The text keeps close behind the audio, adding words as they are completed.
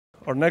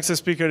Our next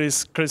speaker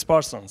is Chris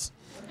Parsons.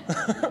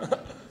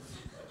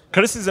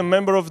 Chris is a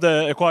member of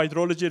the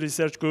Ecohydrology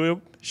Research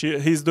Group.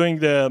 He's doing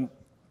the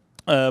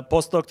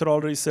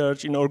postdoctoral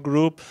research in our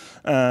group.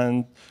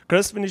 And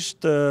Chris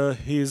finished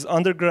his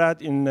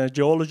undergrad in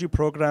geology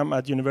program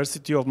at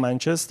University of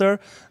Manchester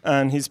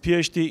and his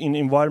PhD in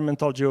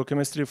environmental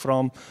geochemistry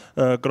from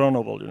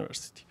Grenoble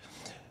University.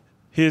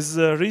 His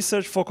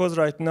research focus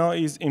right now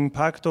is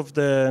impact of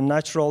the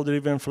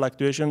natural-driven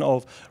fluctuation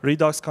of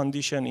redox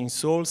condition in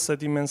soil,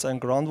 sediments, and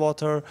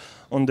groundwater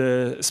on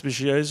the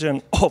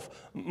speciation of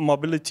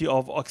mobility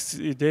of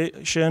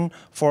oxidation,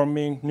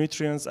 forming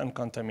nutrients and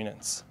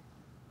contaminants.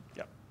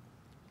 Yeah.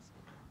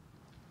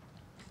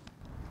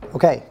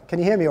 Okay, can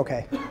you hear me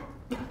okay?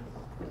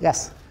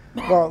 Yes.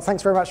 Well,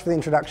 thanks very much for the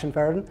introduction,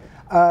 Feridun.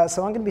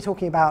 So I'm going to be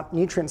talking about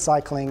nutrient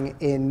cycling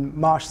in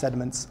marsh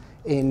sediments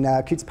in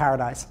Cootes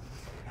Paradise,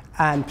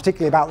 and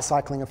particularly about the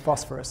cycling of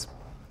phosphorus.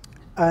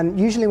 And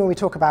usually when we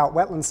talk about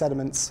wetland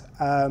sediments,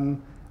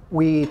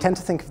 we tend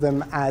to think of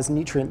them as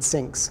nutrient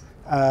sinks,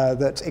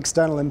 that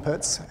external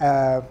inputs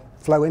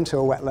flow into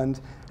a wetland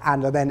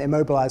and are then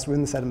immobilized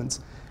within the sediments.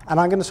 And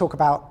I'm going to talk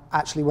about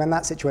actually when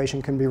that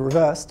situation can be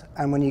reversed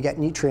and when you get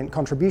nutrient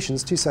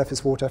contributions to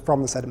surface water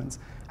from the sediments.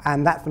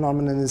 And that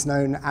phenomenon is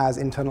known as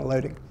internal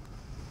loading.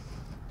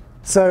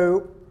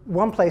 So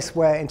one place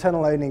where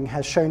internal loading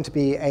has shown to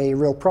be a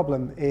real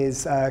problem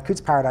is Cootes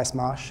Paradise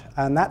Marsh,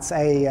 and that's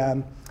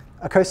a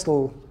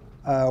coastal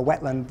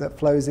wetland that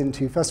flows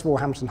into, first of all,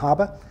 Hamilton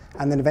Harbour,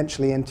 and then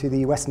eventually into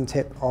the western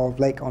tip of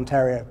Lake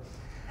Ontario.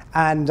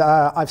 And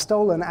I've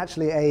stolen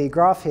actually a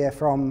graph here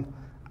from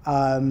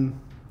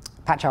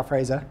Patchow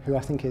Fraser, who I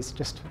think is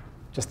just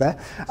there,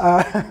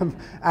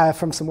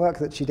 from some work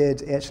that she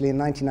did actually in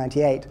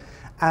 1998.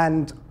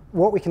 And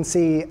what we can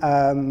see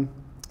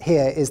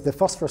here is the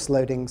phosphorus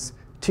loadings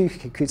to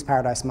Cootes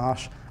Paradise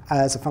Marsh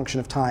as a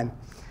function of time.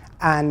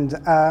 And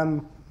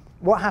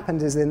what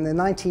happened is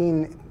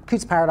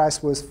Cootes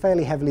Paradise was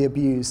fairly heavily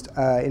abused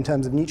in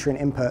terms of nutrient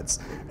inputs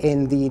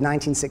in the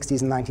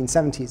 1960s and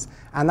 1970s.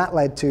 And that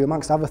led to,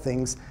 amongst other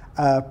things,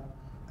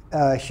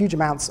 huge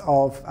amounts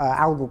of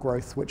algal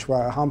growth, which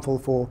were harmful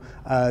for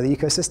the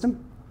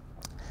ecosystem.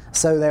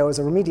 So there was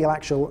a remedial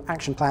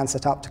action plan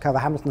set up to cover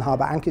Hamilton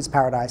Harbour and Cootes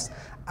Paradise,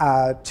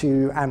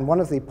 and one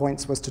of the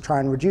points was to try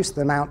and reduce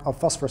the amount of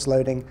phosphorus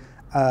loading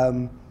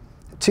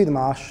to the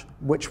marsh,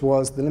 which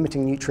was the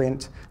limiting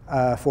nutrient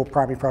for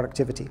primary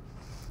productivity.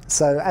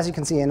 So as you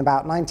can see, in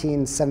about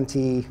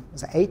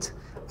 1978,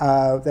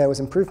 there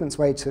was improvements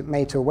made to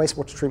a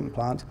wastewater treatment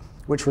plant,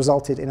 which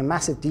resulted in a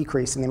massive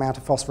decrease in the amount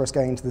of phosphorus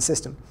going into the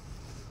system.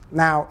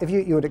 Now, if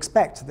you would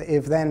expect that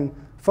if then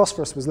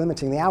phosphorus was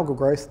limiting the algal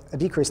growth, a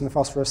decrease in the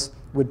phosphorus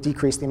would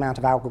decrease the amount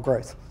of algal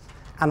growth.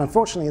 And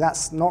unfortunately,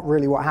 that's not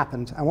really what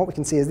happened. And what we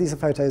can see is these are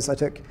photos I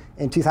took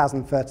in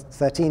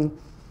 2013,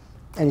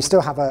 and you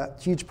still have a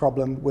huge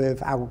problem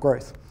with algal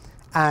growth.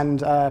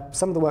 And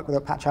some of the work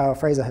that Patchow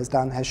Fraser has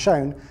done has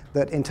shown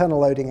that internal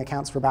loading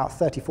accounts for about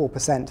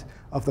 34%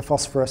 of the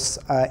phosphorus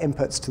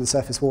inputs to the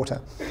surface water.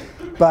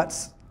 But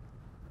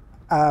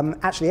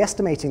actually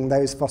estimating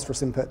those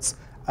phosphorus inputs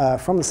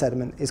from the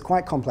sediment is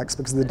quite complex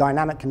because of the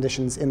dynamic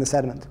conditions in the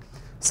sediment.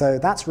 So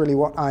that's really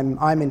what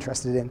I'm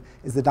interested in,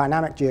 is the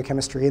dynamic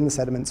geochemistry in the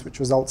sediments which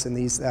results in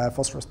these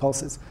phosphorus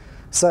pulses.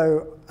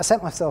 So I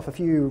set myself a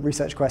few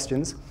research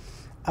questions.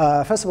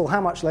 First of all,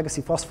 how much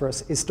legacy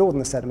phosphorus is stored in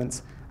the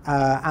sediments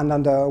and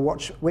under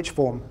which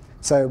form?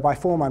 So by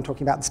form, I'm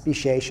talking about the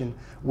speciation.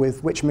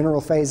 With which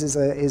mineral phases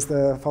is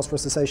the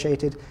phosphorus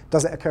associated?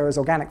 Does it occur as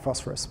organic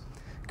phosphorus?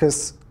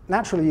 Because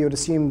naturally, you would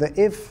assume that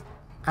if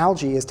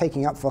algae is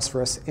taking up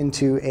phosphorus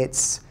into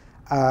its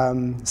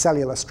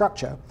cellular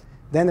structure,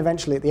 then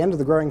eventually at the end of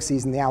the growing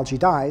season, the algae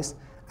dies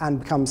and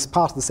becomes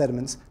part of the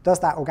sediments. Does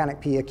that organic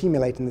P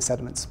accumulate in the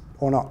sediments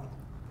or not?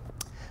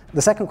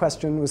 The second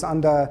question was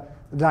under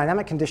the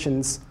dynamic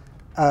conditions,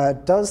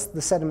 does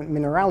the sediment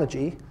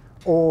mineralogy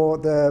or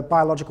the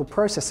biological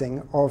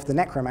processing of the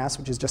necromass,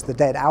 which is just the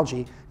dead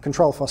algae,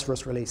 control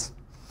phosphorus release?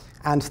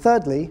 And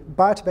thirdly,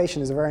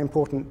 bioturbation is a very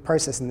important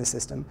process in this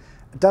system.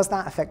 Does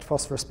that affect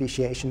phosphorus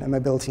speciation and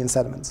mobility in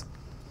sediments?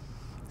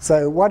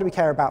 So why do we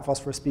care about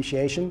phosphorus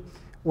speciation?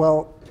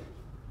 Well,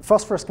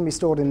 phosphorus can be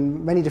stored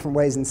in many different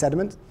ways in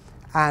sediment,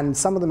 and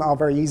some of them are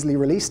very easily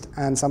released,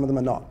 and some of them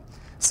are not.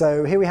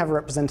 So here we have a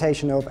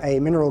representation of a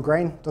mineral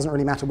grain, doesn't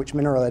really matter which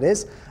mineral it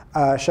is,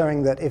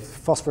 showing that if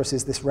phosphorus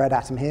is this red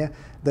atom here,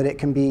 that it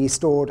can be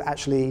stored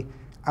actually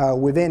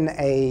within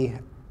a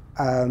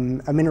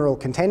mineral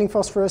containing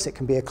phosphorus, it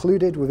can be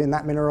occluded within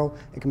that mineral,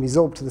 it can be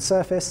absorbed to the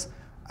surface,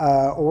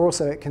 or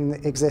also it can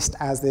exist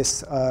as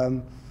this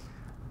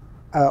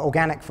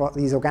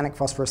these organic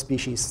phosphorus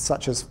species,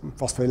 such as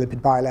phospholipid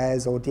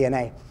bilayers or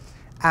DNA.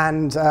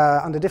 And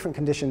under different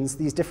conditions,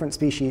 these different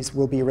species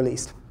will be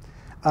released.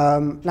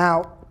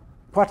 Now,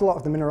 quite a lot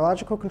of the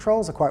mineralogical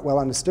controls are quite well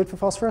understood for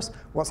phosphorus.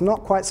 What's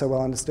not quite so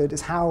well understood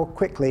is how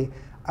quickly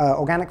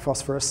organic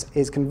phosphorus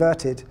is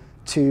converted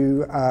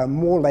to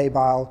more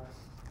labile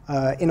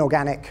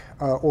inorganic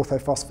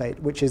orthophosphate,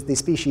 which is the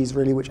species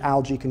really which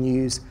algae can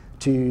use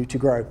to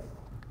grow.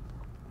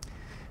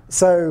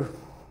 So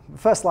the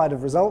first slide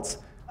of results.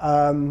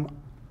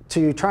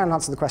 To try and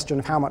answer the question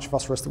of how much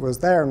phosphorus there was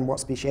there and what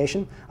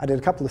speciation, I did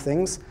a couple of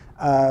things.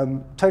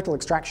 Total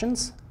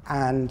extractions,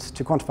 and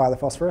to quantify the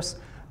phosphorus,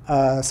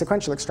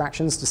 sequential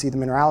extractions to see the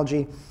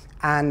mineralogy,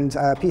 and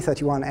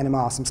P31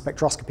 NMR, some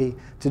spectroscopy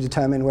to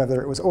determine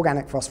whether it was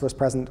organic phosphorus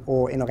present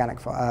or inorganic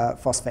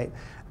phosphate.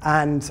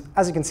 And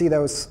as you can see,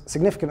 there was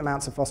significant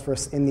amounts of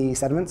phosphorus in the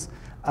sediments,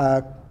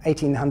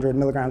 1,800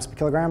 milligrams per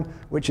kilogram,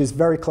 which is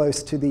very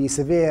close to the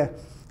severe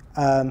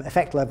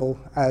effect level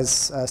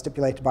as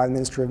stipulated by the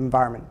Ministry of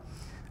Environment.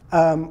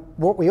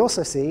 What we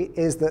also see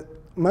is that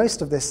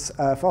most of this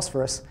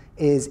phosphorus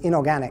is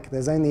inorganic.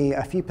 There's only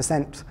a few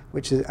percent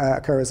which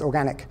occur as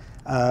organic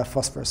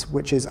phosphorus,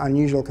 which is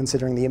unusual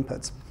considering the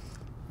inputs.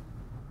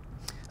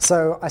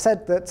 So I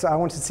said that I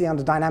wanted to see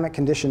under dynamic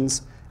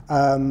conditions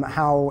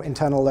how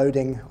internal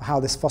loading, how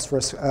this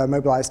phosphorus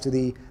mobilized to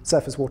the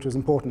surface water is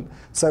important.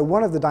 So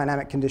one of the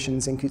dynamic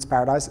conditions in Cootes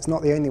Paradise, it's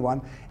not the only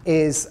one,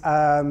 is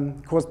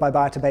caused by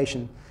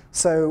bioturbation.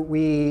 So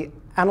we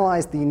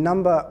analyzed the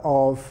number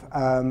of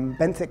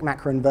benthic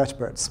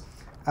macroinvertebrates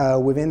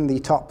within the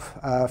top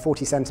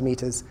 40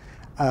 centimeters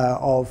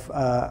of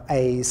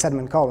a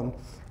sediment column,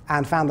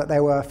 and found that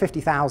there were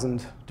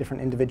 50,000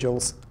 different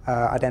individuals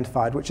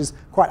identified, which is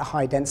quite a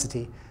high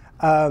density.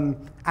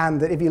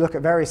 And that if you look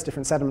at various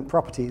different sediment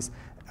properties,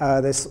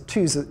 there's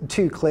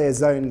two clear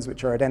zones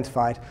which are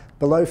identified,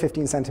 below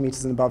 15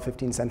 centimeters and above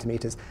 15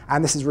 centimeters.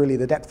 And this is really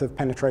the depth of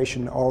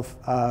penetration of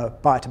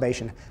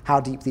bioturbation, how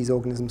deep these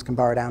organisms can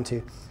burrow down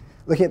to.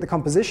 Looking at the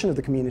composition of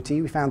the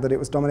community, we found that it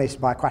was dominated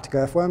by aquatic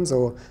earthworms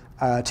or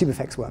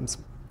tubifex worms.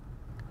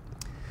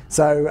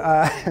 So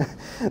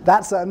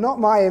that's not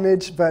my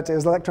image, but it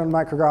was an electron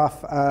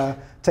micrograph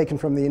taken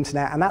from the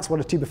internet, and that's what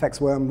a tubifex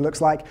worm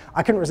looks like.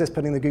 I couldn't resist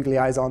putting the googly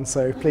eyes on,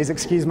 so please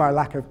excuse my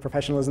lack of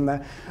professionalism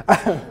there.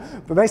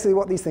 But basically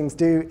what these things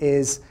do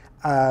is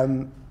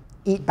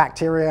eat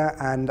bacteria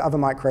and other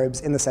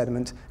microbes in the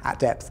sediment at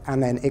depth,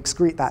 and then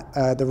excrete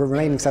the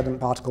remaining sediment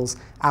particles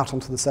out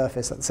onto the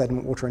surface at the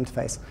sediment-water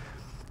interface.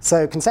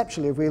 So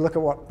conceptually, if we look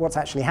at what's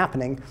actually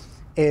happening,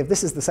 if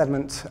this is the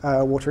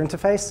sediment-water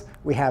interface,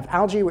 we have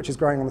algae which is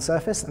growing on the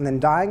surface and then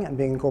dying and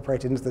being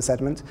incorporated into the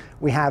sediment.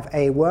 We have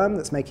a worm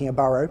that's making a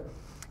burrow,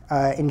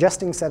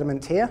 ingesting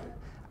sediment here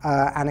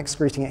and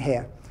excreting it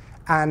here.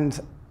 And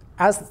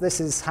as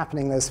this is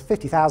happening, there's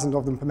 50,000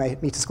 of them per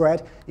meter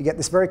squared. You get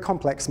this very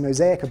complex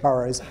mosaic of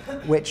burrows,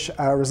 which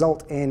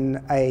result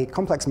in a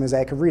complex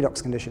mosaic of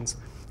redox conditions.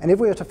 And if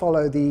we were to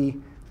follow the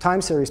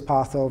time series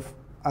path of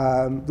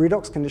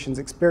redox conditions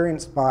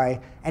experienced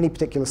by any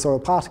particular soil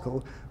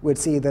particle, we'd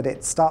see that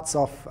it starts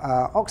off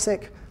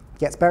oxic,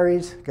 gets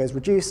buried, goes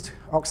reduced,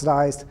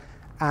 oxidized,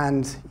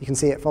 and you can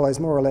see it follows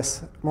more or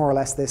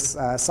less this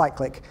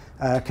cyclic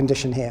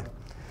condition here.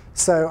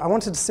 So I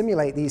wanted to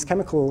simulate these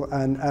chemical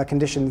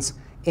conditions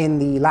in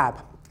the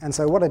lab. And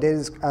so what I did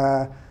is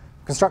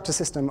construct a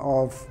system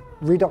of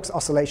redox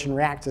oscillation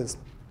reactors,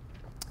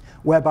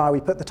 whereby we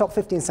put the top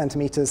 15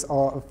 centimeters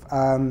of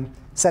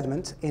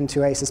sediment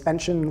into a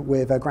suspension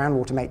with a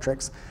groundwater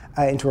matrix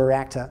into a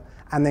reactor,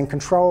 and then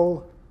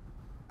control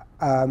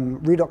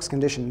redox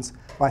conditions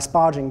by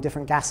sparging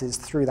different gases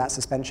through that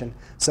suspension.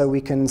 So we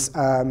can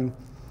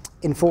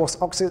enforce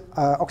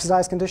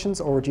oxidized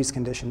conditions or reduced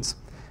conditions.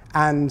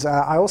 And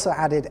I also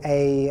added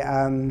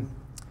a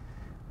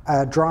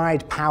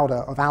dried powder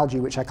of algae,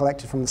 which I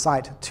collected from the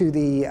site, to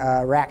the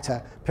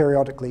reactor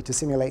periodically to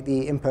simulate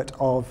the input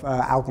of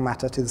algal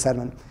matter to the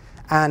sediment.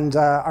 And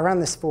I ran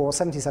this for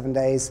 77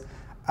 days,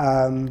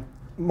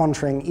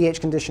 monitoring EH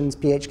conditions,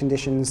 pH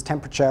conditions,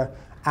 temperature,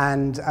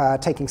 and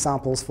taking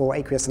samples for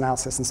aqueous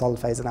analysis and solid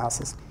phase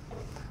analysis.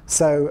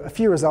 So a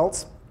few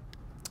results.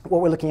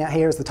 What we're looking at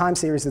here is the time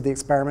series of the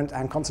experiment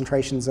and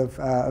concentrations of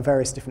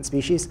various different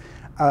species.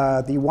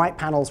 The white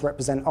panels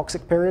represent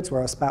oxic periods, where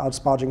I was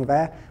sparging with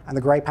air, and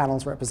the gray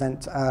panels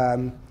represent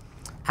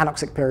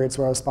anoxic periods,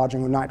 where I was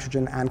sparging with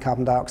nitrogen and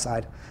carbon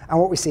dioxide. And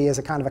what we see is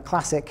a kind of a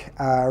classic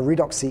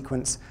redox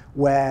sequence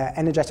where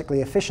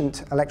energetically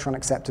efficient electron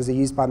acceptors are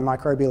used by the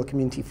microbial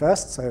community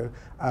first, so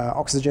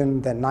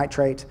oxygen, then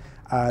nitrate,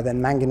 then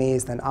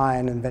manganese, then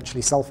iron, and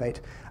eventually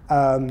sulfate.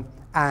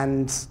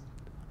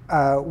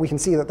 We can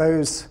see that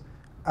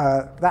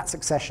that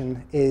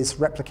succession is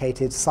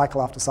replicated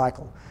cycle after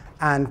cycle.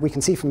 And we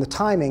can see from the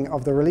timing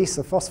of the release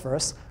of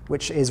phosphorus,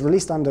 which is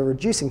released under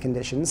reducing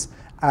conditions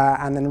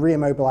and then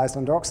reimmobilized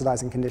under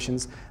oxidizing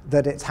conditions,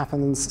 that it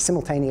happens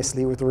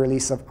simultaneously with the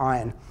release of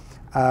iron,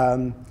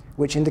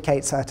 which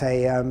indicates at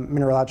a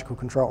mineralogical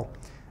control.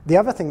 The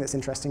other thing that's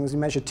interesting is we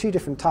measured two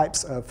different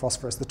types of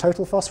phosphorus: the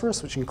total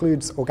phosphorus, which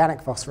includes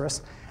organic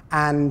phosphorus,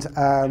 and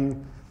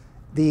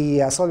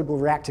the soluble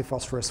reactive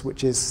phosphorus,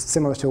 which is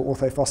similar to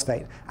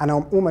orthophosphate. And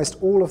almost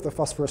all of the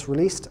phosphorus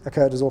released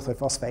occurred as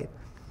orthophosphate.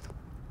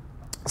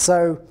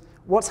 So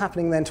what's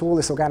happening then to all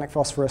this organic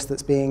phosphorus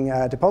that's being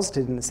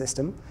deposited in the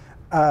system?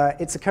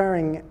 It's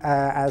occurring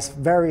in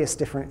various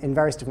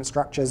different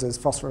structures as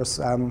phosphorus,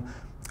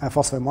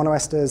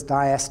 phosphomonoesters,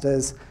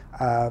 diesters,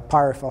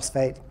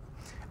 pyrophosphate.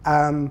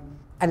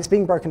 and it's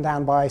being broken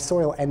down by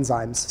soil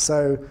enzymes.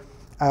 So,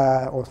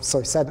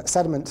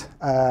 sediment,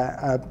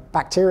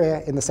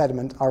 bacteria in the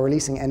sediment are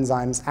releasing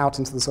enzymes out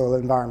into the soil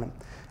environment.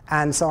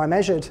 And so I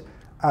measured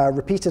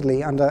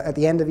repeatedly at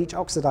the end of each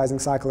oxidizing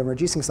cycle and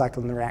reducing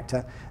cycle in the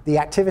reactor, the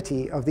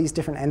activity of these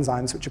different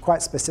enzymes, which are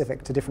quite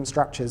specific to different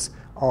structures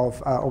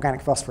of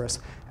organic phosphorus,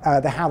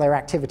 how their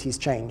activities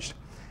changed.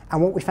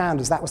 And what we found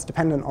is that was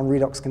dependent on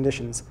redox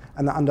conditions,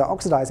 and that under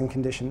oxidizing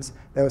conditions,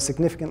 there was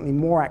significantly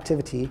more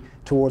activity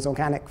towards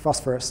organic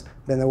phosphorus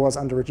than there was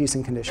under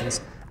reducing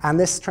conditions. And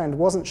this trend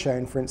wasn't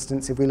shown, for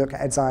instance, if we look at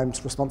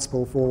enzymes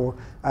responsible for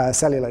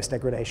cellulose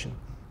degradation.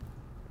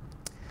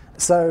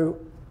 So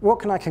what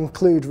can I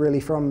conclude really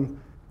from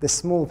this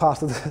small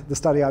part of the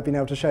study I've been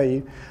able to show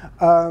you?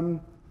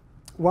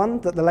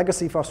 One, that the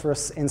legacy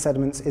phosphorus in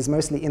sediments is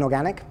mostly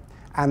inorganic,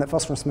 and that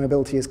phosphorus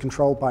mobility is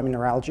controlled by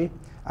mineralogy,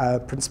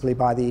 principally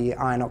by the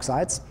iron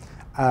oxides.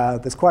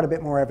 There's quite a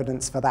bit more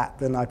evidence for that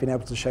than I've been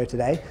able to show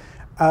today.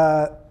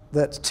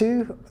 That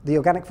two, the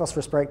organic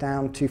phosphorus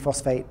breakdown to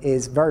phosphate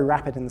is very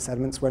rapid in the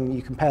sediments when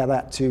you compare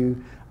that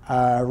to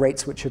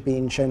rates which have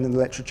been shown in the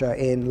literature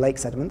in lake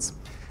sediments.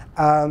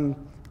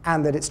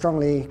 And that it's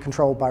strongly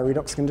controlled by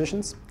redox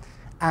conditions.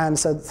 And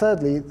so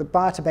thirdly, the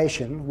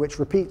bioturbation, which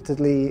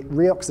repeatedly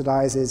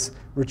reoxidizes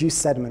reduced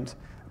sediment,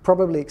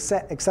 probably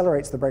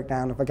accelerates the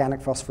breakdown of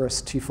organic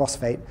phosphorus to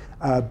phosphate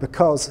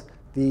because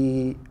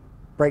the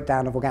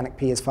breakdown of organic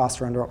P is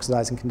faster under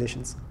oxidizing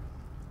conditions.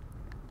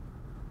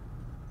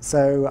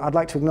 So I'd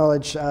like to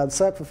acknowledge the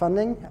CERC for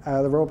funding,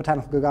 the Royal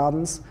Botanical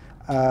Gardens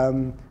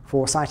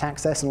for site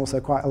access and also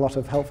quite a lot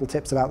of helpful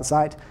tips about the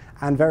site,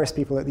 and various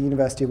people at the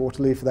University of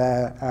Waterloo for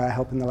their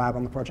help in the lab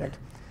on the project.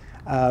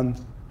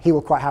 He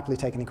will quite happily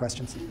take any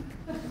questions.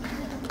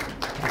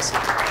 Thanks.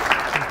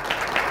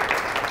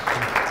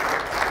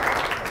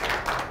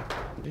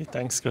 Okay,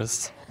 thanks,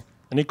 Chris.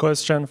 Any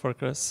question for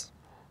Chris?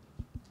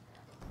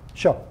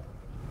 Sure.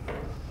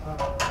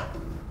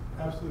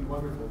 Absolutely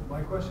wonderful.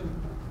 My question,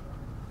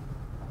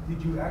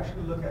 did you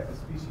actually look at the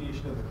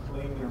speciation of the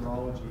clay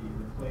mineralogy,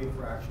 the clay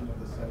fraction of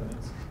the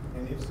sediments?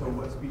 And if so,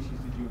 what species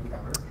did you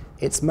encounter?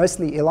 It's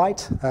mostly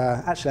illite.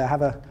 Actually,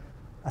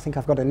 I think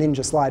I've got a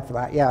ninja slide for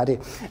that. Yeah, I do.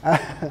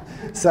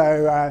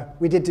 So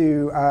we did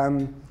do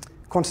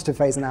quantitative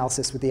phase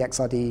analysis with the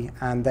XRD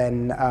and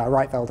then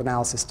Rietveld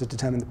analysis to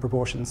determine the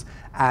proportions.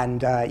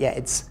 And yeah,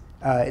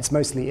 it's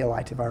mostly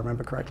illite, if I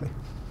remember correctly.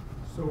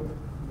 So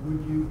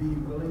would you be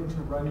willing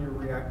to run your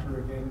reactor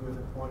again with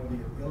a quantity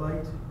of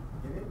illite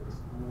in it?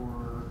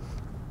 Or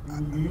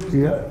you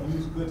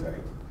use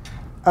goethite?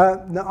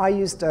 No, I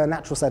used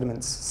natural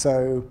sediments.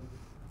 So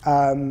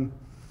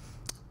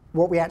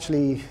what we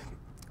actually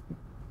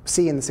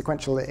see in the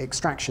sequential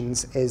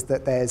extractions is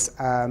that there's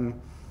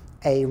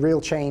a real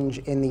change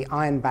in the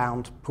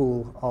iron-bound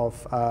pool of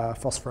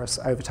phosphorus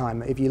over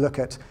time. If you look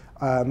at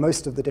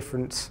most of the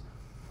different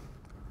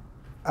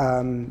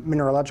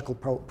mineralogical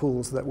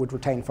pools that would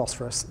retain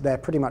phosphorus, they're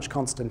pretty much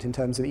constant in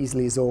terms of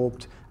easily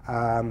absorbed,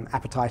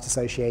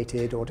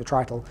 apatite-associated, or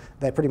detrital.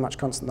 They're pretty much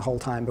constant the whole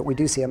time, but we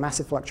do see a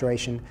massive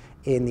fluctuation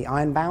in the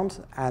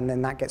iron-bound, and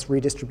then that gets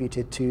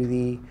redistributed to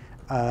the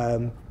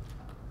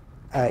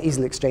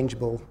easily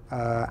exchangeable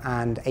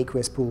and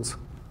aqueous pools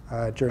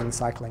during the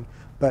cycling.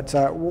 But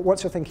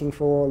what's your thinking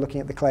for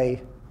looking at the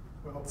clay?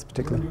 Well,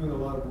 particularly? we're doing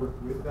a lot of work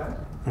with that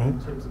in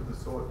terms of the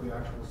soil, the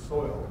actual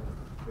soil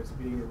that's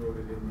being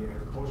eroded in the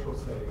agricultural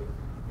setting,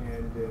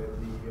 and the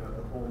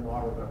whole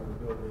model that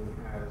we're building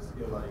has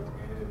illite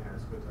and it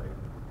has goethite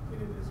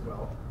in it as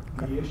well.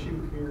 Okay. The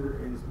issue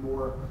here is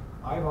more,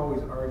 I've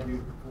always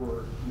argued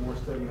for more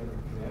study on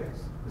the kinetics,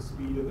 the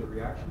speed of the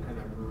reaction, and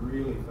I'm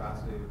really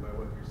fascinated by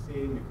what you're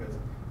seeing because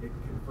it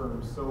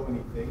confirms so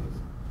many things.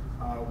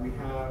 We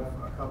have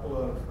a couple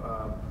of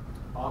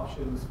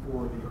options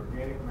for the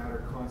organic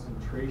matter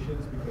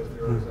concentrations because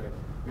there is a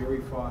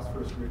very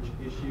phosphorus-rich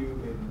issue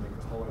in like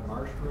the Holland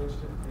Marsh, for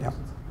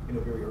instance, in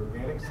a very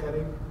organic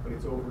setting, but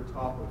it's over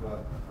top of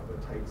a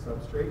tight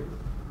substrate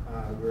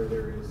where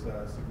there is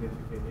a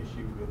significant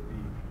issue with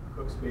the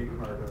Cook's Bay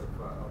part of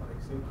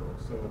Lake Simcoe.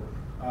 So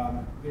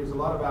there's a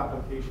lot of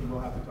application.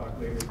 We'll have to talk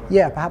later.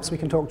 Yeah, perhaps we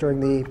can talk during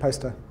the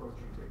poster.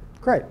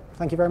 Great.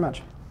 Thank you very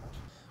much.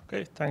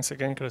 Okay, thanks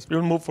again, Chris.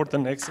 We'll move for the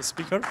next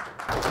speaker.